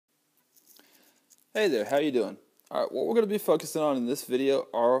Hey there, how you doing? Alright, what we're going to be focusing on in this video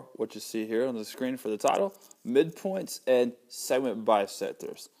are what you see here on the screen for the title, midpoints and segment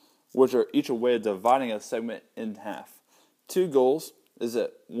bisectors, which are each a way of dividing a segment in half. Two goals is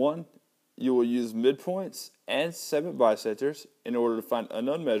that one, you will use midpoints and segment bisectors in order to find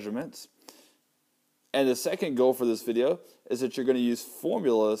unknown measurements. And the second goal for this video is that you're going to use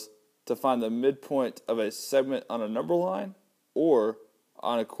formulas to find the midpoint of a segment on a number line or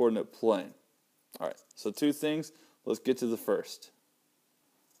on a coordinate plane. Alright, so two things. Let's get to the first.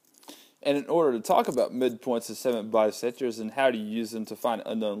 And in order to talk about midpoints and segment bisectors and how to use them to find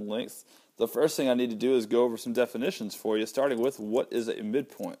unknown lengths, the first thing I need to do is go over some definitions for you, starting with what is a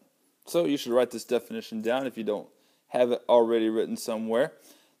midpoint. So you should write this definition down if you don't have it already written somewhere.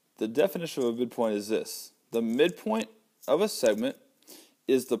 The definition of a midpoint is this. The midpoint of a segment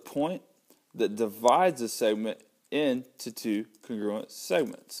is the point that divides a segment into two congruent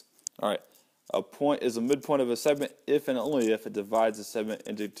segments. Alright. A point is a midpoint of a segment if and only if it divides a segment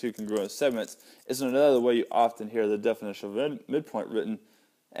into two congruent segments. It's another way you often hear the definition of midpoint written,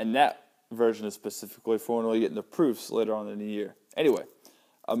 and that version is specifically for when we get into proofs later on in the year. Anyway,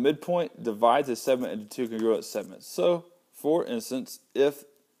 a midpoint divides a segment into two congruent segments. So, for instance, if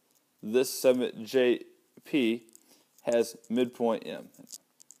this segment JP has midpoint M.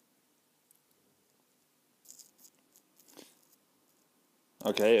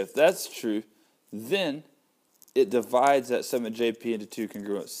 Okay, if that's true, then it divides that segment JP into two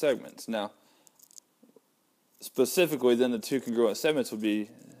congruent segments. Now, specifically, then the two congruent segments would be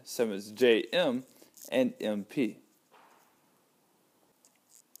segments JM and MP.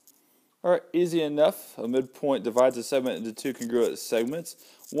 Alright, easy enough. A midpoint divides a segment into two congruent segments.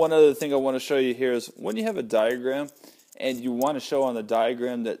 One other thing I want to show you here is when you have a diagram and you want to show on the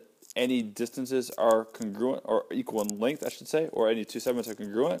diagram that any distances are congruent, or equal in length, I should say, or any two segments are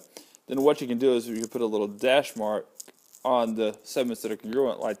congruent, then what you can do is you can put a little dash mark on the segments that are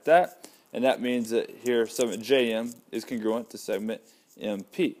congruent like that, and that means that here segment JM is congruent to segment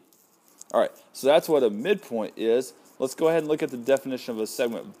MP. Alright, so that's what a midpoint is. Let's go ahead and look at the definition of a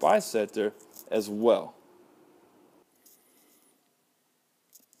segment bisector as well.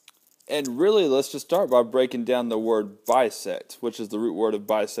 And really, let's just start by breaking down the word bisect, which is the root word of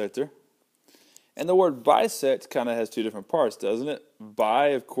bisector. And the word bisect kind of has two different parts, doesn't it? Bi,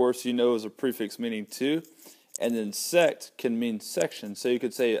 of course, you know, is a prefix meaning two, and then sect can mean section. So you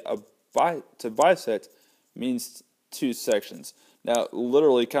could say to bisect means two sections. Now,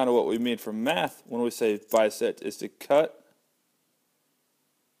 literally, kind of what we mean from math when we say bisect is to cut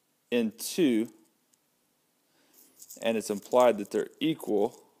in two, and it's implied that they're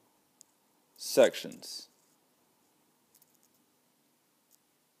equal sections.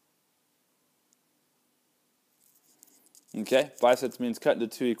 Okay, bisect means cut into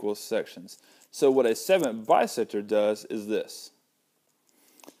two equal sections. So what a segment bisector does is this.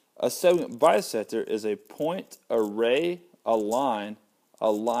 A segment bisector is a point, array, a line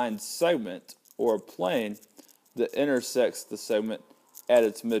segment, or a plane that intersects the segment at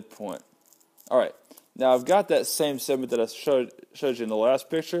its midpoint. Alright, now I've got that same segment that I showed you in the last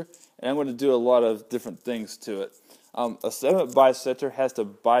picture, and I'm going to do a lot of different things to it. A segment bisector has to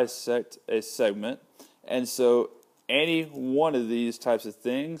bisect a segment, and so any one of these types of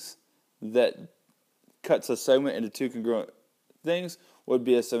things that cuts a segment into two congruent things would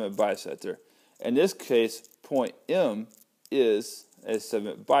be a segment bisector. In this case, point M is a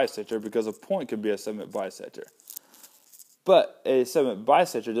segment bisector because a point could be a segment bisector. But a segment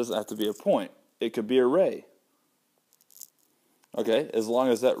bisector doesn't have to be a point. It could be a ray. Okay, as long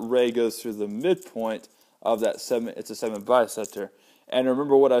as that ray goes through the midpoint of that segment, it's a segment bisector. And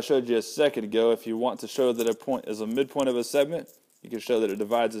remember what I showed you a second ago, if you want to show that a point is a midpoint of a segment, you can show that it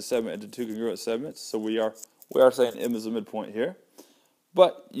divides a segment into two congruent segments. So we are saying M is a midpoint here.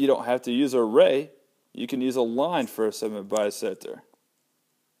 But you don't have to use a ray. You can use a line for a segment bisector.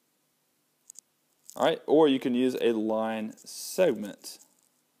 Alright, or you can use a line segment.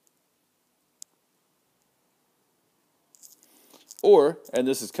 Or, and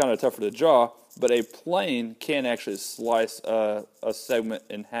this is kind of tougher to draw, but a plane can actually slice a segment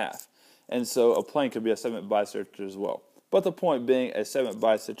in half. And so a plane could be a segment bisector as well. But the point being, a segment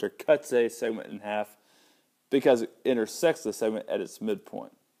bisector cuts a segment in half because it intersects the segment at its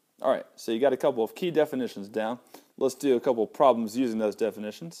midpoint. Alright, so you got a couple of key definitions down. Let's do a couple of problems using those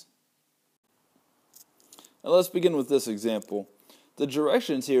definitions. Now let's begin with this example. The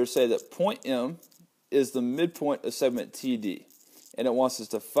directions here say that point M is the midpoint of segment TD, and it wants us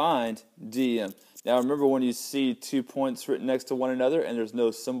to find DM. Now remember, when you see 2 points written next to one another and there's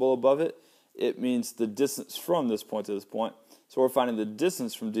no symbol above it, it means the distance from this point to this point. So we're finding the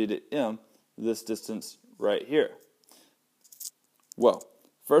distance from D to M. this distance right here? Well,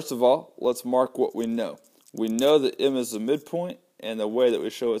 first of all, let's mark what we know. We know that M is the midpoint, and the way that we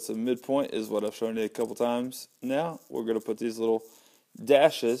show it's a midpoint is what I've shown you a couple times now. We're going to put these little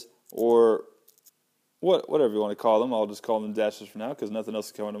dashes, or whatever you want to call them. I'll just call them dashes for now because nothing else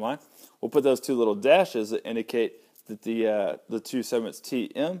is coming to mind. We'll put those two little dashes that indicate that the two segments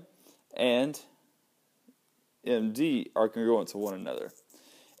TM and MD are congruent to one another.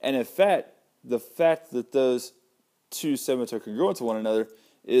 And in fact, the fact that those two segments are congruent to one another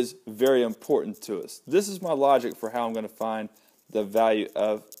is very important to us. This is my logic for how I'm going to find the value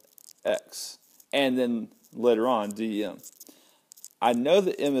of x, and then later on dm. I know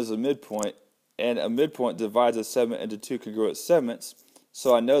that m is a midpoint, and a midpoint divides a segment into two congruent segments,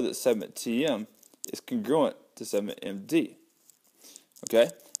 so I know that segment tm is congruent to segment md. Okay,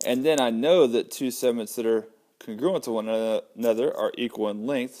 and then I know that two segments that are congruent to one another are equal in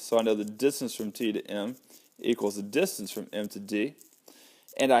length, so I know the distance from t to m equals the distance from m to d,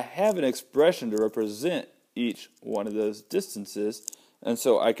 and I have an expression to represent each one of those distances, and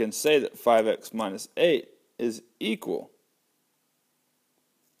so I can say that 5x minus 8 is equal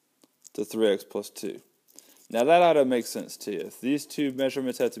to 3x plus 2. Now that ought to make sense to you. If these two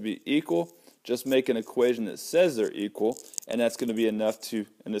measurements have to be equal, just make an equation that says they're equal, and that's going to be enough to,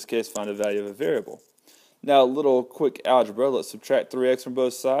 in this case, find the value of a variable. Now a little quick algebra. Let's subtract 3x from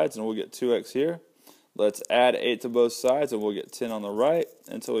both sides, and we'll get 2x here. Let's add 8 to both sides, and we'll get 10 on the right,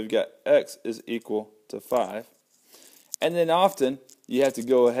 until we've got x is equal to 5. And then often, you have to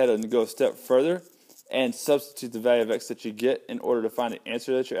go ahead and go a step further and substitute the value of x that you get in order to find the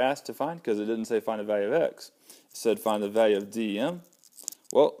answer that you're asked to find, because it didn't say find the value of x. It said find the value of dm.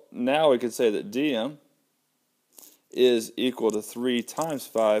 Well, now we could say that dm is equal to 3 times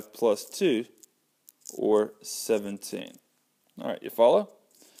 5 plus 2, or 17. All right, you follow?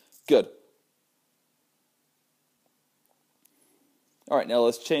 Good. All right, now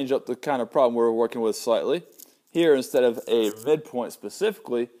let's change up the kind of problem we're working with slightly. Here, instead of a midpoint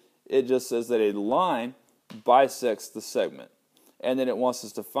specifically, it just says that a line bisects the segment. And then it wants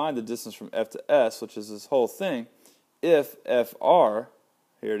us to find the distance from F to S, which is this whole thing, if FR,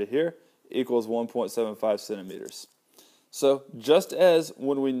 here to here, equals 1.75 centimeters. So just as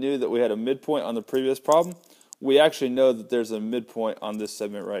when we knew that we had a midpoint on the previous problem, we actually know that there's a midpoint on this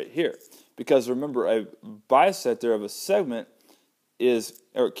segment right here. Because remember, a bisector of a segment is,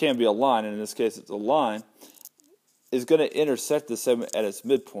 or it can be a line, and in this case it's a line, is going to intersect the segment at its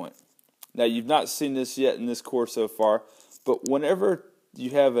midpoint. Now you've not seen this yet in this course so far, but whenever you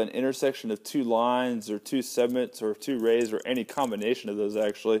have an intersection of two lines or two segments or two rays or any combination of those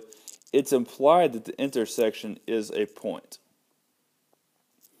actually, it's implied that the intersection is a point.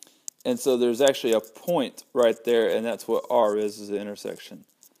 And so there's actually a point right there, and that's what R is the intersection.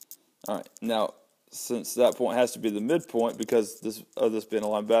 All right, now since that point has to be the midpoint because of this being a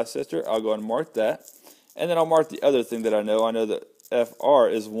line bisector, I'll go ahead and mark that. And then I'll mark the other thing that I know. I know that FR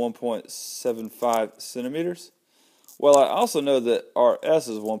is 1.75 centimeters. Well, I also know that RS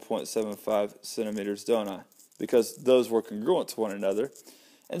is 1.75 centimeters, don't I? Because those were congruent to one another.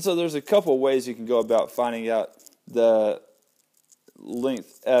 And so there's a couple ways you can go about finding out the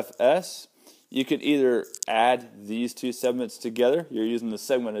length FS. You can either add these two segments together. You're using the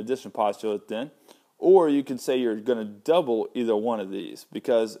segment addition postulate then. Or you can say you're going to double either one of these,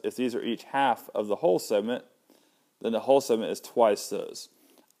 because if these are each half of the whole segment, then the whole segment is twice those.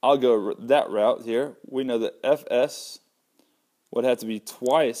 I'll go that route here. We know that FS would have to be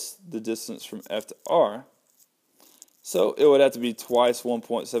twice the distance from F to R, so it would have to be twice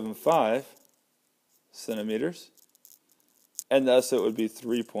 1.75 centimeters, and thus it would be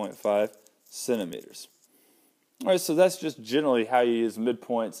 3.5 centimeters. All right, so that's just generally how you use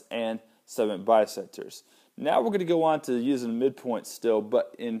midpoints and segment bisectors. Now we're going to go on to using midpoints still,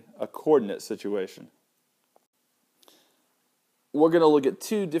 but in a coordinate situation. We're going to look at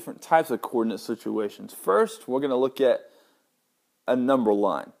two different types of coordinate situations. First, we're going to look at a number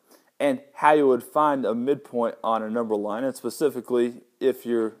line and how you would find a midpoint on a number line, and specifically, if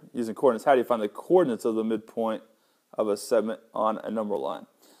you're using coordinates, how do you find the coordinates of the midpoint of a segment on a number line?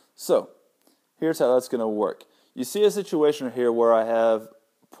 So, here's how that's going to work. You see a situation here where I have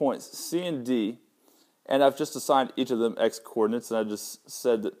points C and D, and I've just assigned each of them x coordinates, and I just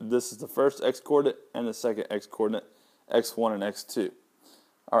said that this is the first x coordinate and the second x coordinate, x1 and x2.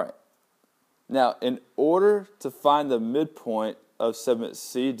 All right. Now, in order to find the midpoint of segment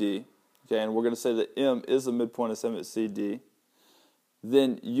CD, okay, and we're going to say that M is the midpoint of segment CD,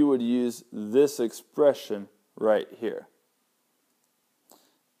 then you would use this expression right here.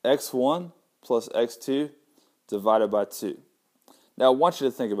 x1 plus x2 divided by 2. Now, I want you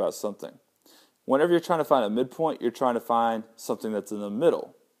to think about something. Whenever you're trying to find a midpoint, you're trying to find something that's in the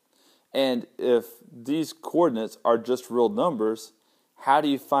middle. And if these coordinates are just real numbers, how do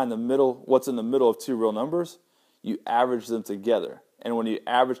you find the middle, what's in the middle of two real numbers? You average them together. And when you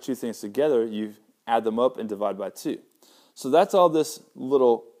average two things together, you add them up and divide by 2. So that's all this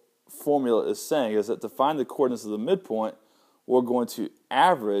little formula is saying, is that to find the coordinates of the midpoint, we're going to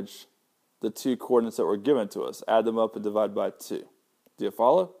average the two coordinates that were given to us, add them up and divide by 2. Do you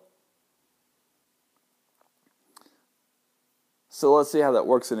follow? So let's see how that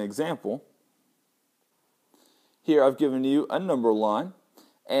works in an example. Here I've given you a number line,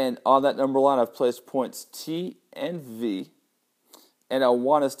 and on that number line I've placed points T and V, and I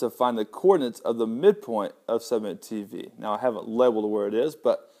want us to find the coordinates of the midpoint of segment TV. Now I haven't labeled where it is,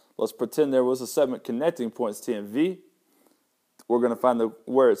 but let's pretend there was a segment connecting points T and V. We're going to find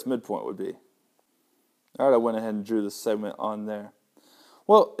where its midpoint would be. All right, I went ahead and drew the segment on there.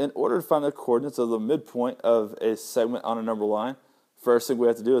 Well, in order to find the coordinates of the midpoint of a segment on a number line, first thing we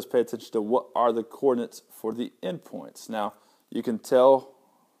have to do is pay attention to what are the coordinates for the endpoints. Now, you can tell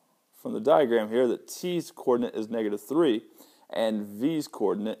from the diagram here that T's coordinate is -3 and V's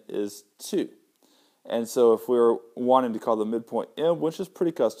coordinate is 2. And so if we're wanting to call the midpoint M, which is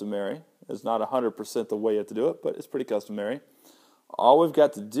pretty customary, it's not 100% the way you have to do it, but it's pretty customary, all we've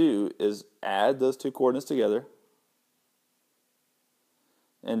got to do is add those two coordinates together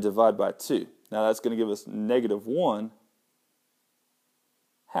and divide by 2. Now that's going to give us -1/2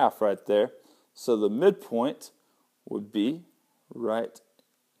 right there. So the midpoint would be right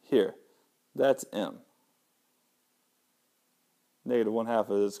here. That's M. -1/2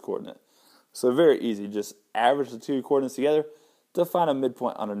 is its coordinate. So very easy. Just average the two coordinates together to find a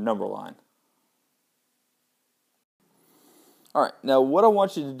midpoint on a number line. All right, now what I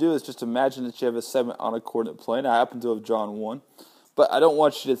want you to do is just imagine that you have a segment on a coordinate plane. I happen to have drawn one, but I don't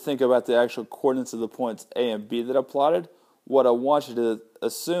want you to think about the actual coordinates of the points A and B that I plotted. What I want you to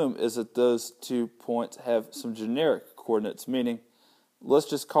assume is that those 2 points have some generic coordinates, meaning let's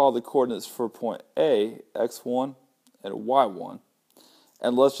just call the coordinates for point A x1 and y1,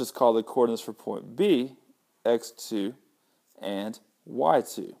 and let's just call the coordinates for point B x2 and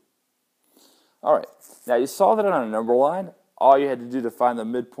y2. All right, now you saw that on a number line, all you had to do to find the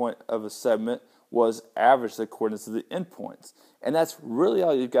midpoint of a segment was average the coordinates of the endpoints. And that's really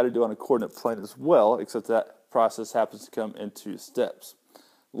all you've got to do on a coordinate plane as well, except that process happens to come in 2 steps.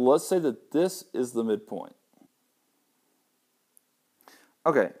 Let's say that this is the midpoint.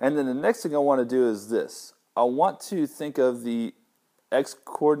 Okay, and then the next thing I want to do is this. I want to think of the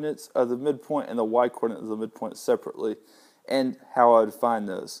x-coordinates of the midpoint and the y-coordinates of the midpoint separately, and how I would find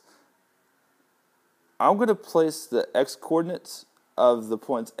those. I'm going to place the x-coordinates of the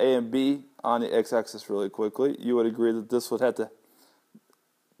points A and B on the x-axis really quickly. You would agree that this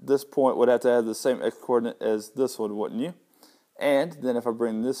point would have to have the same x-coordinate as this one, wouldn't you? And then if I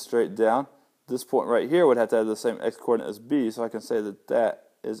bring this straight down, this point right here would have to have the same x-coordinate as B, so I can say that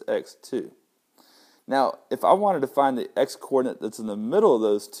that is x2. Now, if I wanted to find the x-coordinate that's in the middle of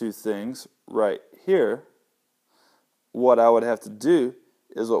those two things right here, what I would have to do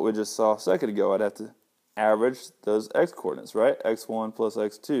is what we just saw a second ago. I'd have to average those x-coordinates, right? x1 plus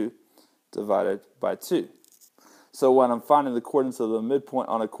x2 divided by 2. So when I'm finding the coordinates of the midpoint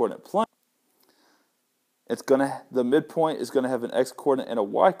on a coordinate plane, the midpoint is going to have an x-coordinate and a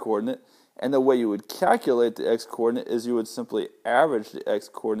y-coordinate, and the way you would calculate the x-coordinate is you would simply average the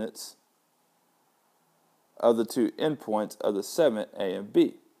x-coordinates of the two endpoints of the segment A and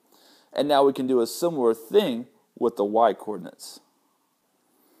B. And now we can do a similar thing with the y-coordinates.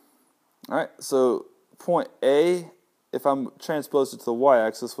 All right, so point A, if I'm transposed it to the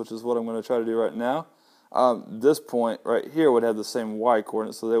y-axis, which is what I'm going to try to do right now, this point right here would have the same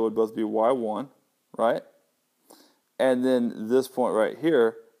y-coordinates, so they would both be y1, right? And then this point right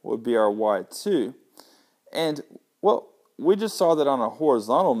here would be our y2. And, well, we just saw that on a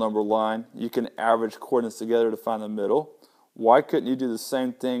horizontal number line, you can average coordinates together to find the middle. Why couldn't you do the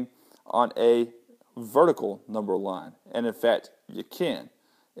same thing on a vertical number line? And in fact, you can.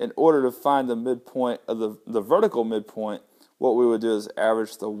 In order to find the midpoint of the vertical midpoint, what we would do is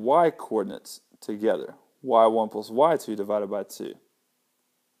average the y-coordinates together. y1 plus y2 divided by 2.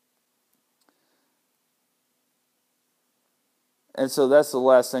 And so that's the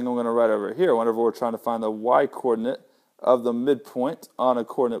last thing I'm going to write over here. Whenever we're trying to find the y-coordinate of the midpoint on a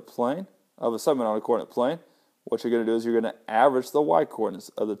coordinate plane, of a segment on a coordinate plane, what you're going to do is you're going to average the y-coordinates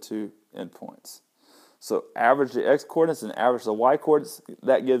of the two endpoints. So average the x-coordinates and average the y-coordinates.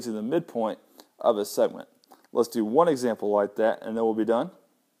 That gives you the midpoint of a segment. Let's do one example like that, and then we'll be done.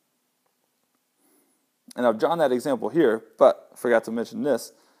 And I've drawn that example here, but I forgot to mention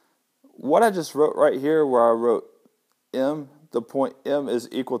this. what I just wrote right here, where I wrote M, the point M is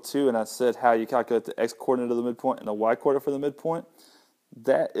equal to, and I said how you calculate the x-coordinate of the midpoint and the y-coordinate for the midpoint,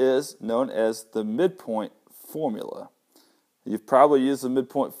 that is known as the midpoint formula. You've probably used the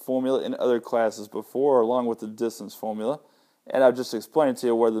midpoint formula in other classes before, along with the distance formula, and I've just explained to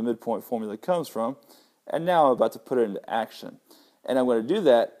you where the midpoint formula comes from, and now I'm about to put it into action. And I'm going to do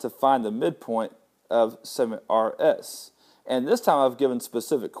that to find the midpoint of segment RS. And this time I've given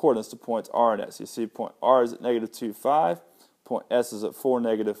specific coordinates to points R and S. You see point R is at -2, 5, point S is at 4,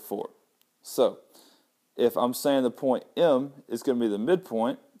 -4. So, if I'm saying the point M is going to be the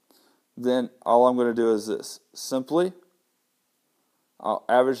midpoint, then all I'm going to do is this. Simply, I'll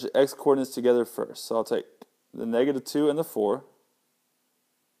average the x-coordinates together first. So I'll take the -2 and the 4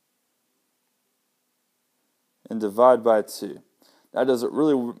 and divide by 2. Now, does it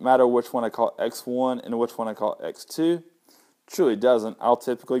really matter which one I call x1 and which one I call x2? Truly doesn't. I'll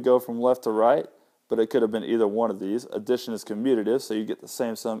typically go from left to right, but it could have been either one of these. Addition is commutative, so you get the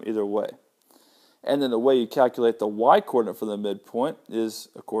same sum either way. And then the way you calculate the y-coordinate for the midpoint is,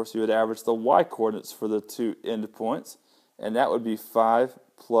 of course, you would average the y-coordinates for the two endpoints, and that would be 5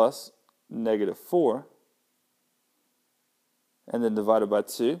 plus -4, and then divided by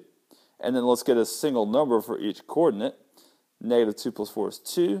 2. And then let's get a single number for each coordinate. -2 plus 4 is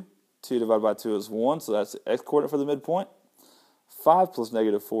 2. 2 divided by 2 is 1, so that's the x-coordinate for the midpoint. 5 plus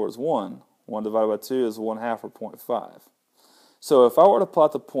 -4 is 1. 1 divided by 2 is 1/2, or 0.5. So if I were to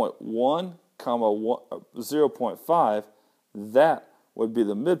plot the point 1, 0.5, that would be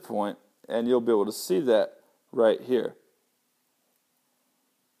the midpoint, and you'll be able to see that right here.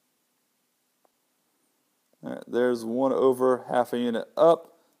 All right, there's 1/2 a unit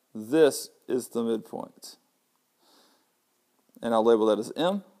up. This is the midpoint. And I'll label that as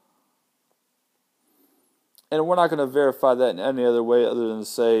M. And we're not going to verify that in any other way other than to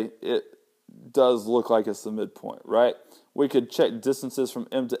say it does look like it's the midpoint, right? We could check distances from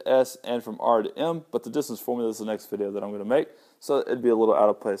M to S and from R to M, but the distance formula is the next video that I'm going to make, so it'd be a little out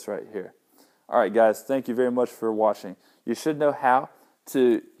of place right here. All right, guys, thank you very much for watching. You should know how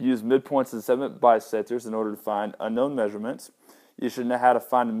to use midpoints and segment bisectors in order to find unknown measurements. You should know how to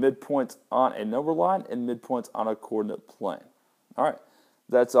find midpoints on a number line and midpoints on a coordinate plane. All right,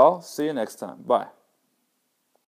 that's all. See you next time. Bye.